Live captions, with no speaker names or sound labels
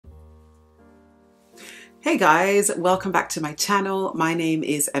Hey guys, welcome back to my channel. My name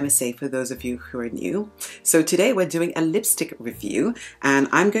is MSA for those of you who are new. So today we're doing a lipstick review and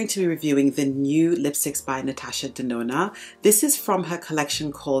I'm going to be reviewing the new lipsticks by Natasha Denona. This is from her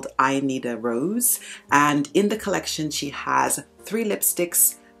collection called I Need a Rose, and in the collection she has 3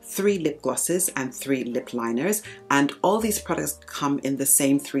 lipsticks, 3 lip glosses and 3 lip liners, and all these products come in the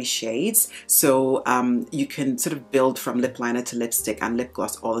same 3 shades, so you can sort of build from lip liner to lipstick and lip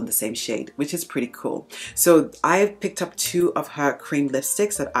gloss all in the same shade, which is pretty cool. So I've picked up 2 of her cream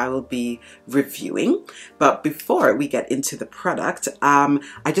lipsticks that I will be reviewing, but before we get into the product,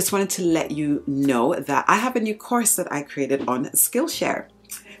 I just wanted to let you know that I have a new course that I created on Skillshare.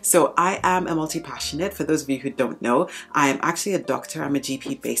 So I am a multi-passionate. For those of you who don't know, I am actually a doctor. I'm a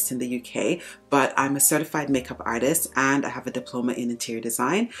GP based in the UK, but I'm a certified makeup artist and I have a diploma in interior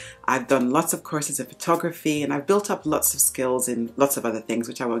design. I've done lots of courses in photography and I've built up lots of skills in lots of other things,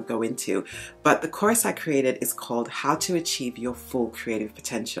 which I won't go into. But the course I created is called How to Achieve Your Full Creative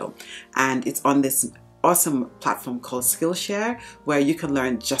Potential. And it's on this awesome platform called Skillshare where you can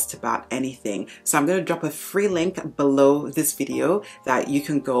learn just about anything. So I'm going to drop a free link below this video that you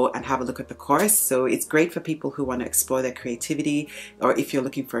can go and have a look at the course. So it's great for people who want to explore their creativity, or if you're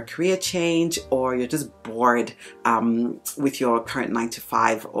looking for a career change, or you're just bored with your current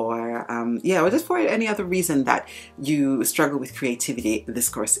 9-to-5, or or just for any other reason that you struggle with creativity, this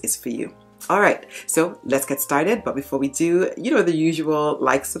course is for you. Alright, so let's get started. But before we do, you know the usual: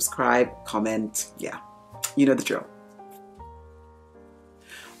 like, subscribe, comment, you know the drill.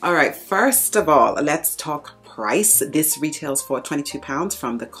 Alright, first of all, let's talk price. This retails for £22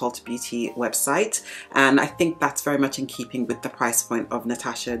 from the Cult Beauty website, and I think that's very much in keeping with the price point of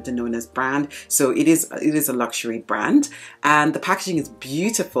Natasha Denona's brand. So it is a luxury brand, and the packaging is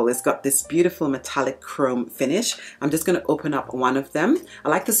beautiful. It's got this beautiful metallic chrome finish. I'm just going to open up one of them. I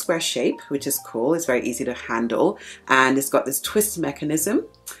like the square shape, which is cool. It's very easy to handle, and it's got this twist mechanism,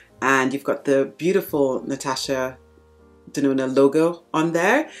 and you've got the beautiful Natasha Denona logo on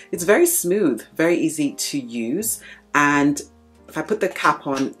there. It's very smooth, very easy to use, and if I put the cap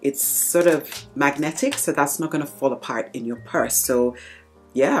on, it's sort of magnetic, so that's not going to fall apart in your purse. So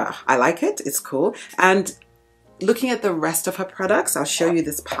yeah, I like it. It's cool. And looking at the rest of her products, I'll show you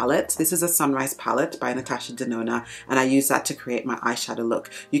this palette. This is a Sunrise palette by Natasha Denona, and I use that to create my eyeshadow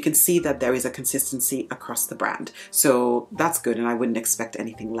look. You can see that there is a consistency across the brand, so that's good, and I wouldn't expect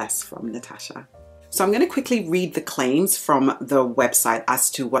anything less from Natasha. So I'm going to quickly read the claims from the website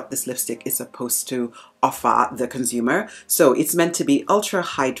as to what this lipstick is supposed to offer the consumer. So it's meant to be ultra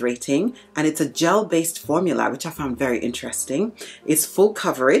hydrating, and it's a gel-based formula, which I found very interesting. It's full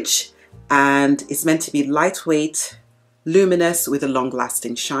coverage, and it's meant to be lightweight, luminous with a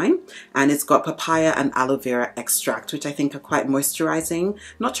long-lasting shine, and it's got papaya and aloe vera extract, which I think are quite moisturizing.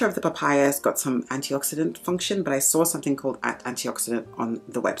 Not sure if the papaya has got some antioxidant function, but I saw something called antioxidant on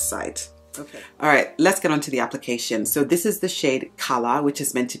the website. Okay. All right, let's get on to the application. So this is the shade Kala, which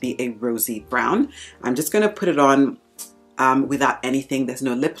is meant to be a rosy brown. I'm just going to put it on without anything. There's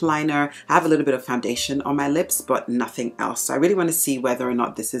no lip liner. I have a little bit of foundation on my lips, but nothing else. So I really want to see whether or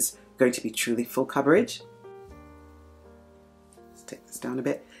not this is going to be truly full coverage. Let's take this down a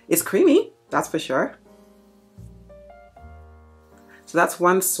bit. It's creamy, that's for sure. So that's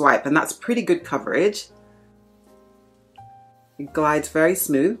one swipe, and that's pretty good coverage. It glides very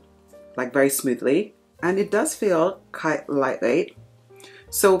smooth, like very smoothly, and it does feel quite lightweight.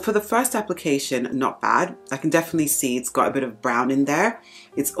 So for the first application, not bad. I can definitely see it's got a bit of brown in there.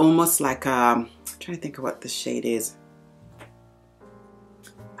 It's almost like I'm trying to think of what this shade is.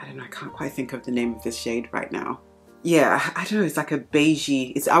 I don't know, I can't quite think of the name of this shade right now. Yeah, I don't know, it's like a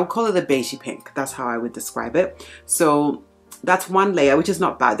beigey, I would call it a beigey pink. That's how I would describe it. So that's one layer, which is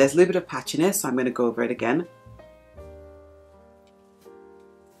not bad. There's a little bit of patchiness, so I'm going to go over it again.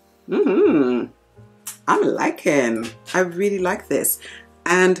 I'm liking. I really like this,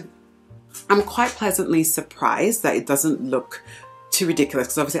 and I'm quite pleasantly surprised that it doesn't look too ridiculous,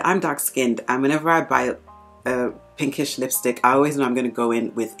 because obviously I'm dark skinned, and whenever I buy a pinkish lipstick, I always know I'm going to go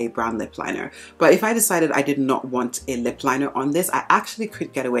in with a brown lip liner. But if I decided I did not want a lip liner on this, I actually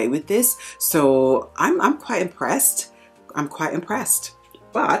could get away with this. So I'm quite impressed. I'm quite impressed.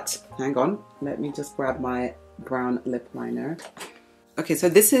 But hang on, let me just grab my brown lip liner. Okay, so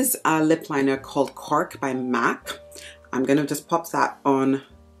this is a lip liner called Cork by MAC. I'm going to just pop that on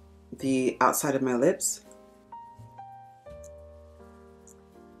the outside of my lips.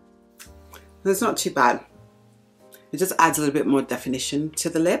 It's not too bad. It just adds a little bit more definition to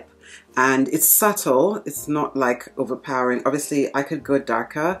the lip, and it's subtle. It's not like overpowering. Obviously, I could go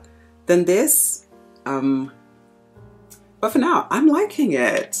darker than this, but for now, I'm liking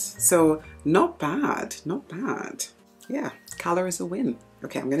it. So not bad, not bad. Yeah, color is a win.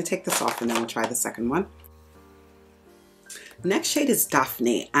 Okay, I'm gonna take this off and then we'll try the second one. Next shade is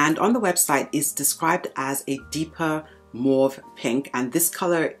Daphne, and on the website is described as a deeper mauve pink, and this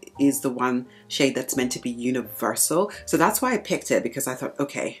color is the one shade that's meant to be universal. So that's why I picked it, because I thought,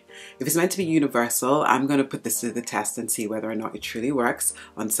 okay, if it's meant to be universal, I'm going to put this to the test and see whether or not it truly works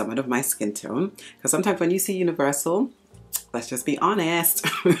on someone of my skin tone. Because sometimes when you see universal, let's just be honest,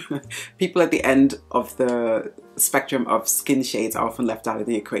 people at the end of the spectrum of skin shades are often left out of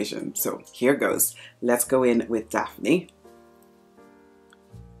the equation. So here goes. Let's go in with Daphne.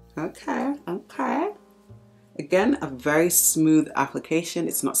 Okay, okay. Again, a very smooth application.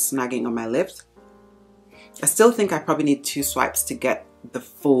 It's not snagging on my lips. I still think I probably need 2 swipes to get the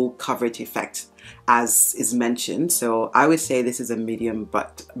full coverage effect as is mentioned. So I would say this is a medium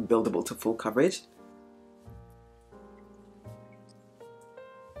but buildable to full coverage.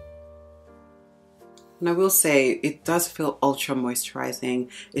 And I will say it does feel ultra moisturizing.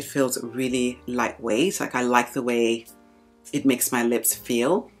 It feels really lightweight. Like, I like the way it makes my lips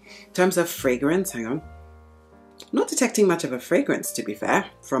feel. In terms of fragrance, hang on. Not detecting much of a fragrance, to be fair,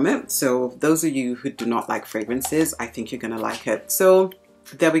 from it. So those of you who do not like fragrances, I think you're gonna like it. So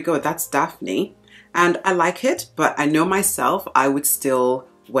there we go, that's Daphne. And I like it, but I know myself, I would still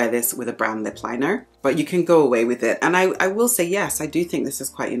wear this with a brown lip liner, but you can go away with it. And I will say, yes, I do think this is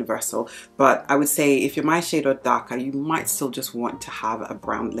quite universal, but I would say if you're my shade or darker, you might still just want to have a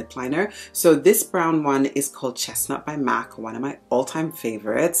brown lip liner. So this brown one is called Chestnut by MAC, one of my all-time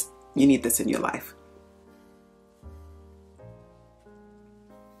favorites. You need this in your life.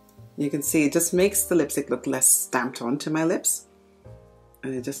 You can see it just makes the lipstick look less stamped onto my lips,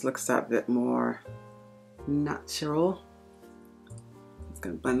 and it just looks that bit more natural. It's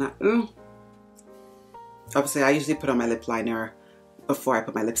gonna blend that in. Obviously, I usually put on my lip liner before I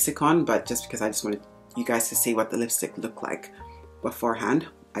put my lipstick on, but just because I just wanted you guys to see what the lipstick looked like beforehand,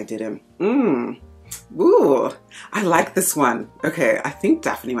 I didn't. Ooh, I like this one. Okay, I think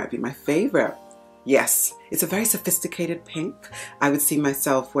Daphne might be my favorite. Yes, it's a very sophisticated pink. I would see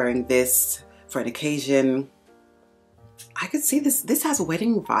myself wearing this for an occasion. I could see this. This has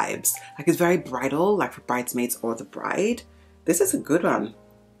wedding vibes. Like, it's very bridal, like for bridesmaids or the bride. This is a good one.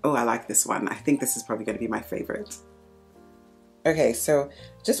 Oh, I like this one. I think this is probably going to be my favorite. Okay, so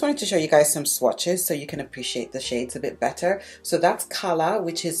just wanted to show you guys some swatches so you can appreciate the shades a bit better. So that's Kala,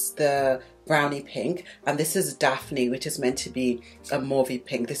 which is the brownie pink, and this is Daphne, which is meant to be a mauvey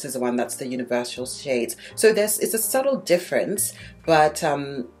pink. This is the one that's the universal shades. So it's a subtle difference, but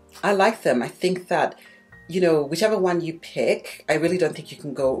I like them. I think that, you know, whichever one you pick, I really don't think you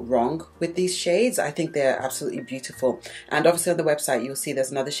can go wrong with these shades. I think they're absolutely beautiful. And obviously on the website, you'll see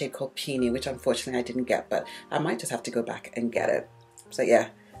there's another shade called Peony, which unfortunately I didn't get, but I might just have to go back and get it. So yeah,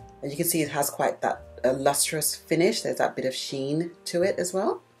 and you can see it has quite that lustrous finish. There's that bit of sheen to it as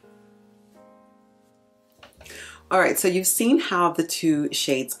well. All right, so you've seen how the 2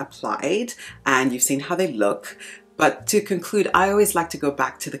 shades applied and you've seen how they look. But to conclude, I always like to go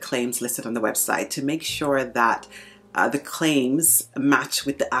back to the claims listed on the website to make sure that the claims match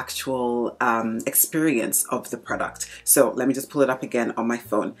with the actual experience of the product. So let me just pull it up again on my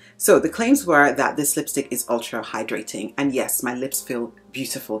phone. So the claims were that this lipstick is ultra hydrating, and yes, my lips feel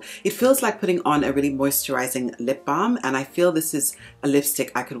beautiful. It feels like putting on a really moisturizing lip balm, and I feel this is a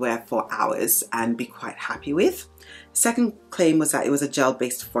lipstick I could wear for hours and be quite happy with. Second claim was that it was a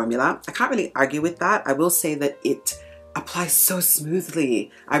gel-based formula. I can't really argue with that. I will say that it applies so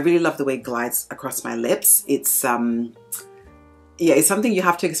smoothly. I really love the way it glides across my lips. It's yeah, it's something you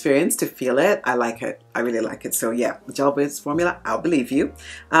have to experience to feel it. I like it. I really like it. So yeah, gel-based formula, I'll believe you.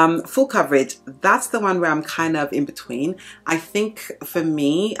 Full coverage, that's the one where I'm kind of in between. I think for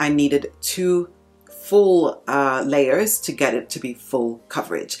me, I needed 2 full layers to get it to be full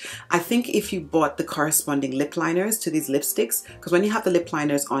coverage. I think if you bought the corresponding lip liners to these lipsticks, because when you have the lip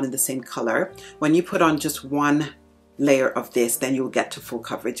liners on in the same color, when you put on just 1 layer of this, then you'll get to full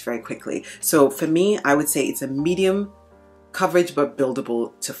coverage very quickly. So for me, I would say it's a medium coverage but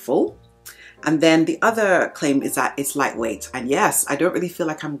buildable to full. And then the other claim is that it's lightweight. And yes, I don't really feel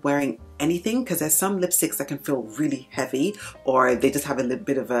like I'm wearing anything, because there's some lipsticks that can feel really heavy, or they just have a little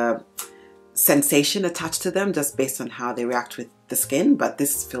bit of a sensation attached to them just based on how they react with the skin. But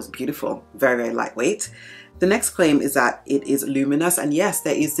this feels beautiful, very, very lightweight. The next claim is that it is luminous, and yes,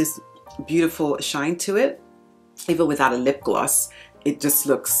 there is this beautiful shine to it. Even without a lip gloss, it just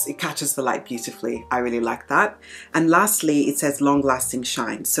looks, it catches the light beautifully. I really like that. And lastly, it says long-lasting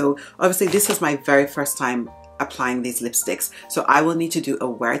shine. So obviously this is my very first time applying these lipsticks. So I will need to do a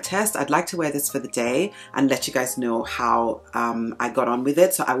wear test. I'd like to wear this for the day and let you guys know how I got on with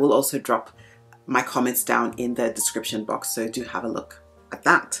it. So I will also drop my comments down in the description box. So do have a look at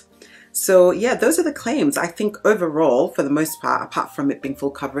that. So yeah, those are the claims. I think overall, for the most part, apart from it being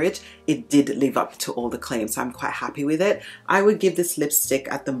full coverage, it did live up to all the claims. So I'm quite happy with it. I would give this lipstick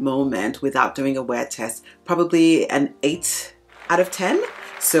at the moment, without doing a wear test, probably an 8 out of 10.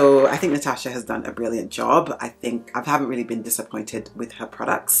 So I think Natasha has done a brilliant job. I haven't really been disappointed with her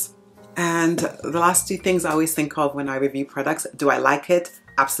products. And the last two things I always think of when I review products, do I like it?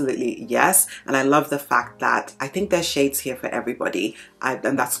 Absolutely yes. And I love the fact that I think there's shades here for everybody,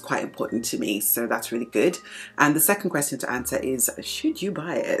 and that's quite important to me. So that's really good. And the second question to answer is, should you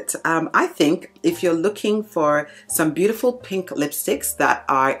buy it? I think if you're looking for some beautiful pink lipsticks that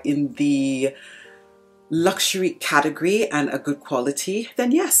are in the luxury category and a good quality,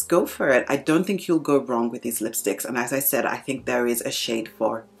 then yes, go for it. I don't think you'll go wrong with these lipsticks. And as I said, I think there is a shade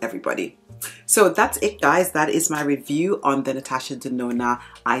for everybody. So that's it, guys. That is my review on the Natasha Denona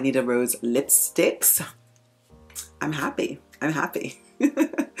I Need a Rose lipsticks. I'm happy. I'm happy.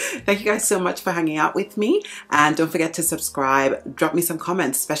 Thank you guys so much for hanging out with me, and don't forget to subscribe. Drop me some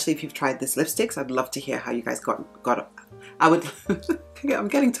comments, especially if you've tried this lipsticks. I'd love to hear how you guys got I'm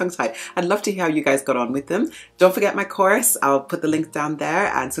getting tongue-tied. I'd love to hear how you guys got on with them. Don't forget my course. I'll put the link down there,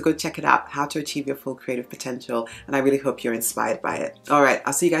 and so go check it out, How to Achieve Your Full Creative Potential, and I really hope you're inspired by it. All right,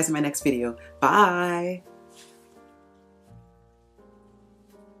 I'll see you guys in my next video. Bye.